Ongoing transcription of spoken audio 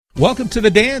Welcome to The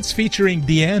Dance featuring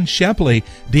Deanne Shepley.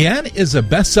 Deanne is a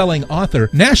best-selling author,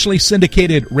 nationally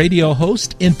syndicated radio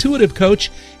host, intuitive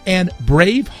coach, and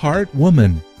brave heart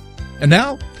woman. And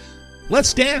now,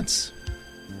 let's dance.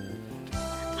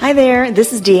 Hi there,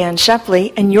 this is Deanne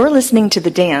Shepley, and you're listening to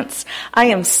The Dance. I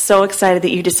am so excited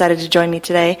that you decided to join me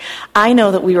today. I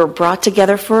know that we were brought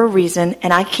together for a reason,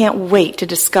 and I can't wait to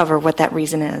discover what that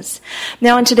reason is.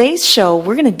 Now, in today's show,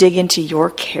 we're going to dig into your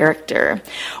character.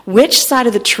 Which side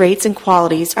of the traits and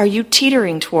qualities are you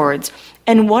teetering towards?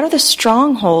 And what are the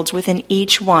strongholds within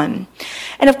each one?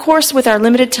 And of course, with our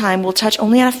limited time, we'll touch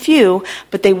only on a few,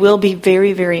 but they will be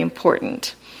very, very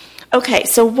important. Okay,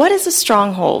 so what is a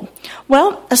stronghold?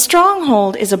 Well, a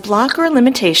stronghold is a block or a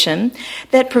limitation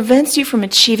that prevents you from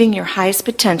achieving your highest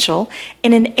potential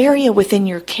in an area within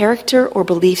your character or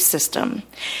belief system.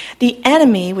 The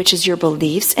enemy, which is your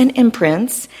beliefs and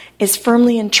imprints, is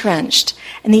firmly entrenched,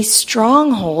 and these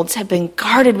strongholds have been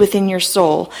guarded within your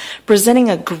soul, presenting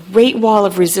a great wall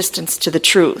of resistance to the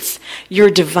truth, your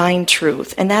divine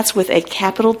truth, and that's with a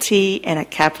capital T and a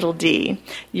capital D,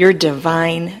 your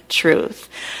divine truth.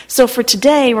 So for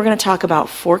today, we're going to talk about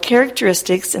 4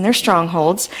 characteristics and their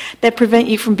strongholds that prevent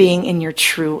you from being in your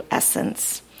true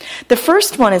essence. The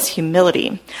first one is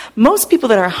humility. Most people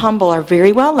that are humble are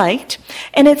very well liked,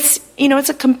 and it's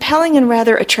a compelling and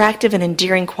rather attractive and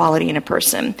endearing quality in a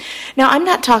person. Now, I'm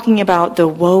not talking about the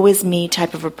woe is me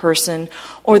type of a person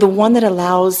or the one that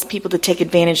allows people to take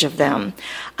advantage of them.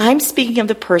 I'm speaking of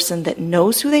the person that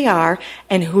knows who they are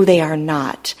and who they are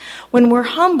not. When we're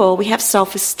humble, we have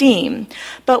self-esteem,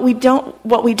 but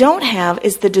what we don't have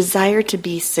is the desire to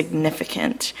be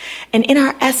significant. And in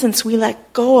our essence, we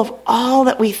let go of all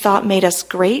that we thought made us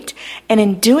great, and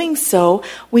in doing so,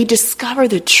 we discover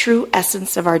the true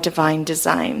essence of our divine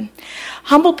design.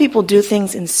 Humble people do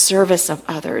things in service of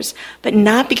others, but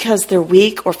not because they're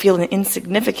weak or feel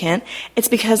insignificant. It's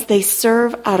because they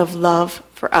serve out of love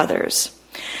for others.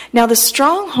 Now, the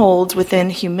strongholds within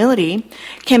humility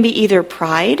can be either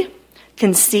pride,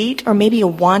 conceit, or maybe a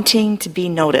wanting to be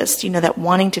noticed, that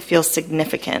wanting to feel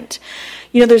significant.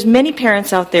 There's many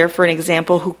parents out there, for an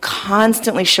example, who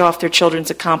constantly show off their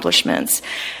children's accomplishments.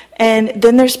 And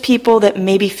then there's people that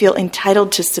maybe feel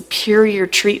entitled to superior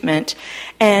treatment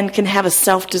and can have a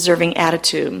self-deserving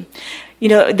attitude.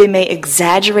 They may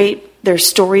exaggerate their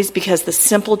stories because the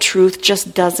simple truth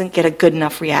just doesn't get a good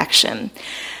enough reaction.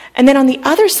 And then on the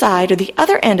other side, or the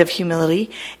other end of humility,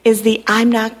 is the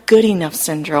I'm not good enough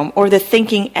syndrome, or the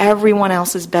thinking everyone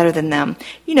else is better than them.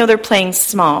 They're playing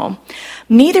small.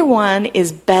 Neither one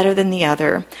is better than the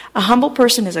other. A humble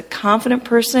person is a confident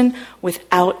person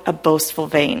without a boastful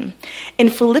vein. In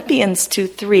Philippians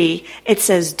 2:3, it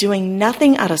says, doing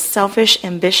nothing out of selfish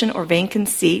ambition or vain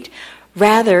conceit,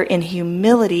 rather in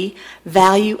humility,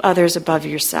 value others above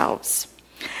yourselves.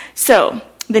 So,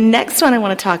 the next one I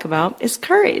want to talk about is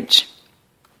courage.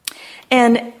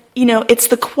 And, it's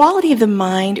the quality of the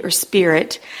mind or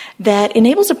spirit that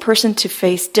enables a person to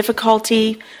face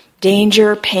difficulty,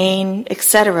 danger, pain,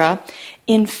 etc.,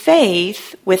 in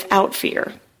faith without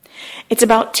fear. It's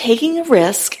about taking a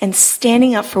risk and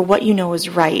standing up for what you know is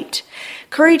right.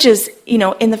 Courage is,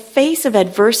 in the face of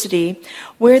adversity,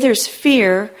 where there's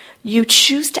fear, you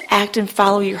choose to act and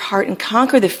follow your heart and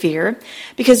conquer the fear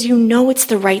because you know it's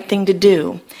the right thing to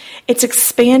do. It's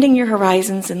expanding your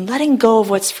horizons and letting go of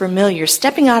what's familiar,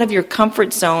 stepping out of your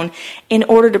comfort zone in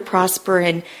order to prosper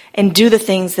and do the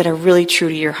things that are really true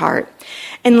to your heart.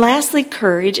 And lastly,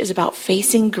 courage is about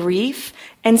facing grief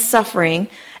and suffering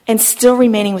and still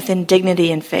remaining within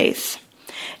dignity and faith.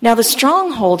 Now, the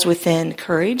strongholds within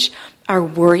courage are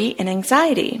worry and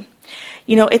anxiety.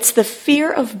 It's the fear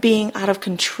of being out of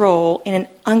control in an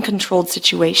uncontrolled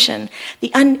situation,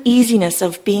 the uneasiness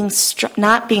of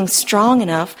not being strong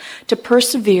enough to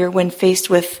persevere when faced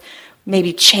with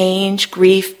maybe change,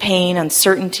 grief, pain,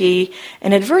 uncertainty,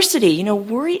 and adversity.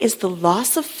 Worry is the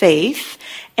loss of faith,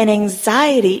 and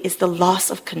anxiety is the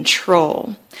loss of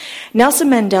control. Nelson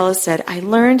Mandela said, I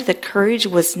learned that courage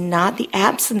was not the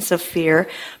absence of fear,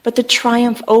 but the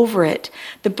triumph over it.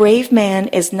 The brave man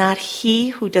is not he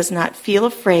who does not feel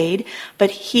afraid,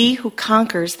 but he who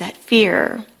conquers that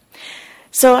fear.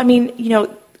 So,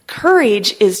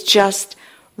 courage is just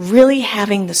really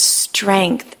having the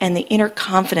strength and the inner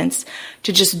confidence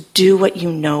to just do what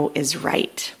you know is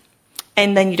right.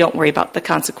 And then you don't worry about the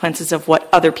consequences of what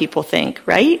other people think,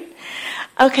 right?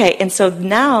 Okay, and so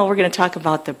now we're going to talk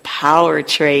about the power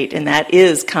trait, and that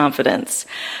is confidence.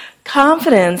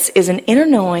 Confidence is an inner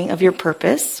knowing of your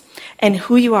purpose and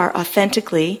who you are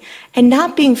authentically, and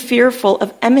not being fearful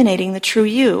of emanating the true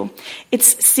you.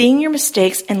 It's seeing your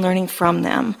mistakes and learning from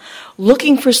them,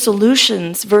 looking for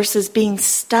solutions versus being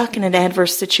stuck in an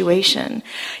adverse situation.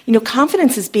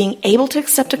 Confidence is being able to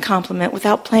accept a compliment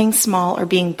without playing small or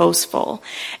being boastful.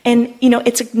 And,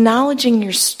 it's acknowledging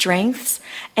your strengths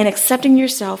and accepting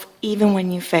yourself even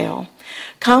when you fail.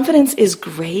 Confidence is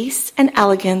grace and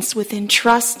elegance within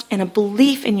trust and a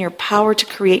belief in your power to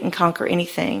create and conquer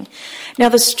anything. Now,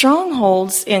 the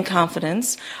strongholds in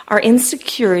confidence are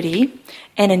insecurity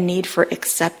and a need for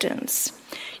acceptance.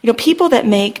 People that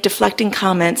make deflecting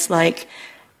comments like,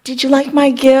 "Did you like my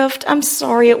gift? I'm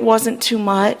sorry it wasn't too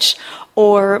much."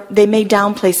 Or they may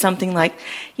downplay something like,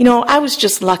 "I was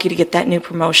just lucky to get that new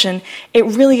promotion. It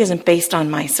really isn't based on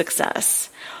my success."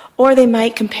 Or they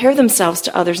might compare themselves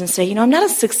to others and say, "I'm not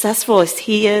as successful as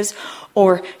he is,"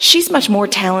 or "She's much more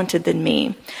talented than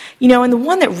me." And the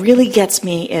one that really gets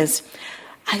me is,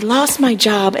 "I lost my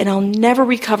job and I'll never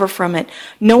recover from it.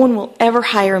 No one will ever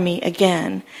hire me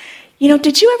again."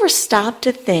 Did you ever stop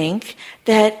to think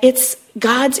that it's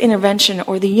God's intervention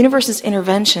or the universe's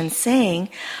intervention saying,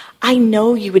 "I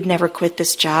know you would never quit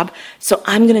this job, so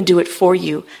I'm going to do it for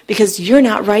you because you're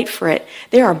not right for it.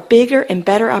 There are bigger and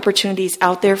better opportunities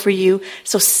out there for you,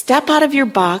 so step out of your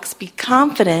box, be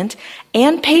confident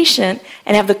and patient,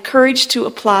 and have the courage to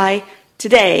apply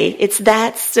today." It's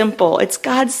that simple. It's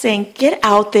God saying, get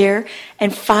out there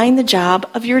and find the job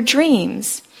of your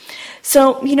dreams.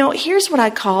 So, here's what I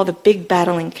call the big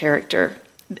battling character.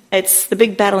 It's the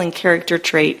big battling character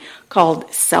trait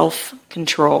called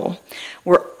self-control.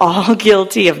 We're all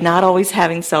guilty of not always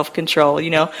having self-control.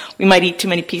 We might eat too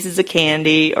many pieces of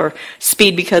candy or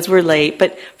speed because we're late.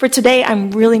 But for today,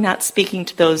 I'm really not speaking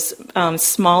to those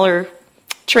smaller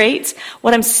traits.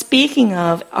 What I'm speaking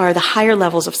of are the higher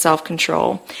levels of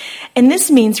self-control. And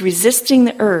this means resisting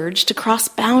the urge to cross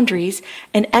boundaries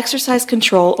and exercise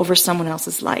control over someone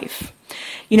else's life.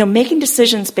 Making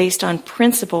decisions based on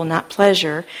principle, not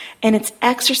pleasure, and it's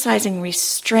exercising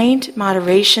restraint,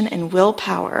 moderation, and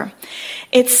willpower.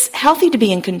 It's healthy to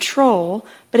be in control,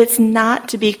 but it's not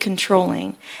to be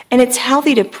controlling. And it's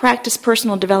healthy to practice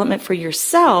personal development for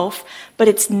yourself, but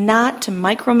it's not to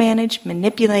micromanage,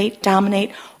 manipulate,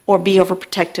 dominate, or be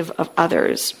overprotective of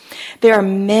others. There are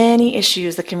many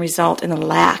issues that can result in a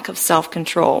lack of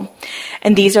self-control,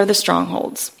 and these are the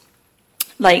strongholds,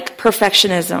 like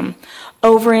perfectionism,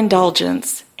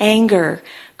 overindulgence, anger,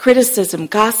 criticism,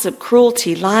 gossip,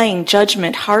 cruelty, lying,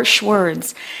 judgment, harsh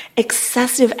words,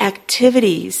 excessive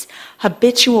activities,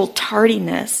 habitual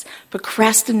tardiness,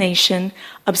 procrastination,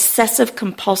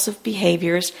 obsessive-compulsive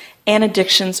behaviors, and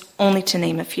addictions, only to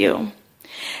name a few.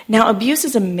 Now, abuse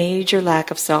is a major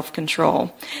lack of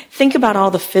self-control. Think about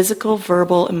all the physical,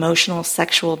 verbal, emotional,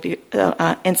 sexual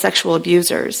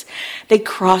abusers. They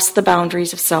cross the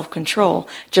boundaries of self-control,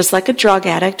 just like a drug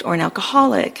addict or an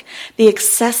alcoholic. The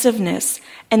excessiveness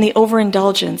and the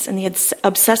overindulgence and the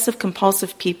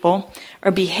obsessive-compulsive people or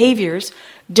behaviors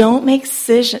don't make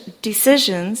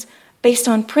decisions based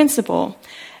on principle.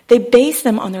 They base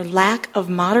them on their lack of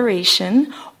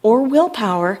moderation or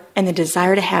willpower and the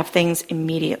desire to have things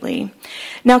immediately.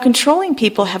 Now, controlling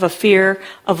people have a fear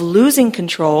of losing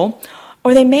control,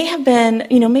 or they may have been,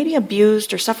 maybe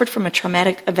abused or suffered from a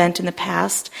traumatic event in the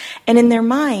past, and in their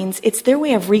minds, it's their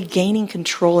way of regaining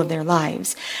control of their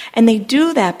lives. And they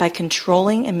do that by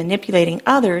controlling and manipulating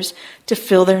others to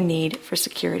fill their need for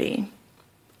security.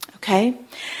 Okay?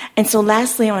 And so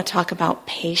lastly, I want to talk about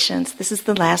patience. This is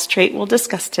the last trait we'll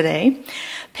discuss today.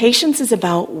 Patience is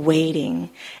about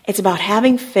waiting. It's about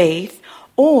having faith,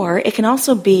 or it can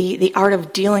also be the art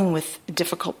of dealing with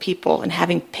difficult people and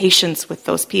having patience with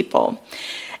those people.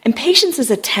 And patience is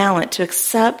a talent to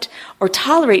accept or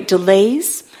tolerate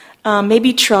delays,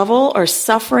 maybe trouble or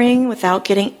suffering without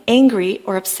getting angry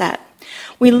or upset.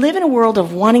 We live in a world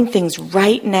of wanting things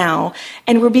right now,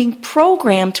 and we're being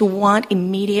programmed to want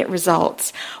immediate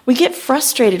results. We get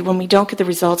frustrated when we don't get the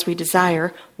results we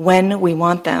desire when we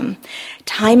want them.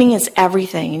 Timing is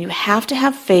everything, and you have to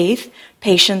have faith,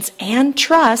 patience, and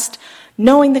trust,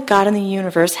 knowing that God in the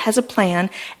universe has a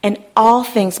plan, and all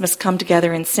things must come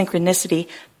together in synchronicity,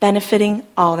 benefiting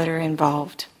all that are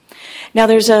involved. Now,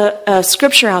 there's a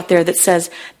scripture out there that says,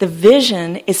 the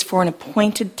vision is for an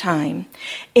appointed time.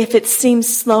 If it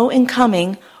seems slow in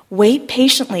coming, wait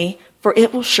patiently, for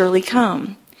it will surely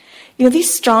come.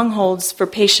 These strongholds for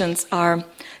patience are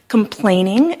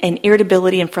complaining and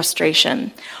irritability and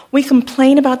frustration. We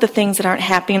complain about the things that aren't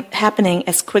happening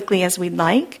as quickly as we'd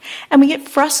like, and we get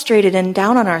frustrated and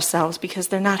down on ourselves because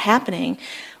they're not happening.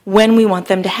 when we want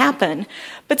them to happen.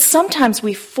 But sometimes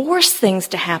we force things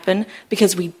to happen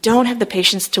because we don't have the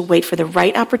patience to wait for the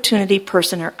right opportunity,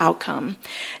 person, or outcome.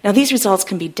 Now, these results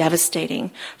can be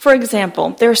devastating. For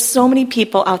example, there are so many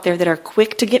people out there that are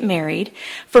quick to get married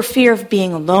for fear of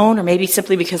being alone, or maybe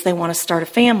simply because they want to start a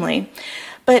family.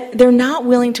 But they're not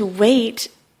willing to wait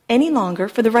any longer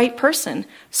for the right person.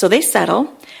 So they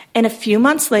settle, and a few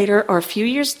months later or a few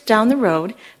years down the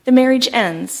road, the marriage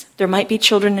ends. There might be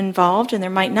children involved and there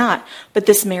might not, but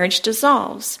this marriage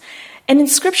dissolves. And in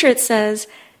Scripture it says,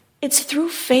 it's through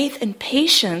faith and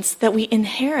patience that we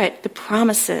inherit the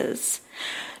promises.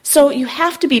 So you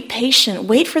have to be patient.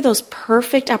 Wait for those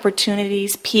perfect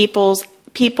opportunities, people,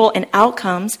 and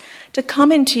outcomes to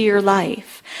come into your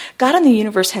life. God in the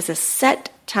universe has a set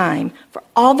time for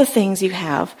all the things you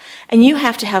have, and you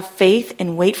have to have faith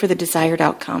and wait for the desired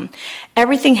outcome.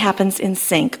 Everything happens in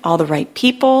sync. All the right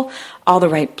people, all the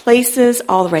right places,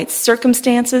 all the right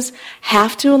circumstances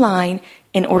have to align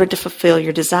in order to fulfill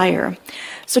your desire.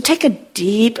 So take a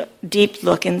deep, deep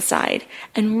look inside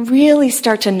and really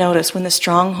start to notice when the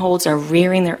strongholds are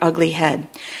rearing their ugly head.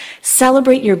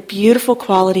 Celebrate your beautiful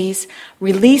qualities,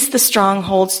 release the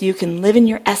strongholds so you can live in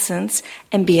your essence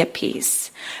and be at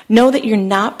peace. Know that you're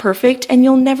not perfect and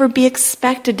you'll never be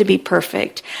expected to be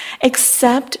perfect.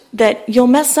 Accept that you'll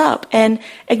mess up and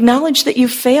acknowledge that you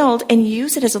failed and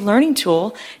use it as a learning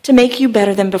tool to make you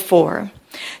better than before.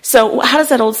 So how does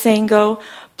that old saying go?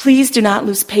 Please do not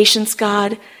lose patience,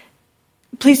 God.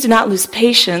 Please do not lose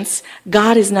patience.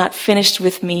 God is not finished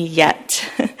with me yet.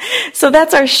 So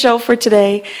that's our show for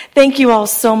today. Thank you all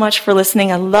so much for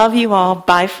listening. I love you all.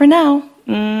 Bye for now.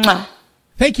 Mwah.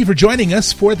 Thank you for joining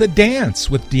us for The Dance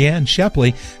with Deanne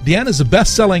Shepley. Deanne is a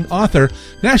best-selling author,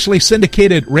 nationally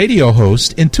syndicated radio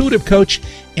host, intuitive coach,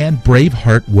 and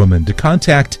Braveheart woman. To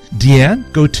contact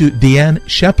Deanne, go to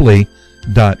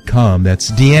DeanneShepley.com.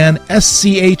 That's Deanne,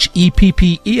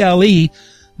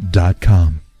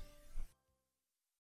 SCHEPPELE.com.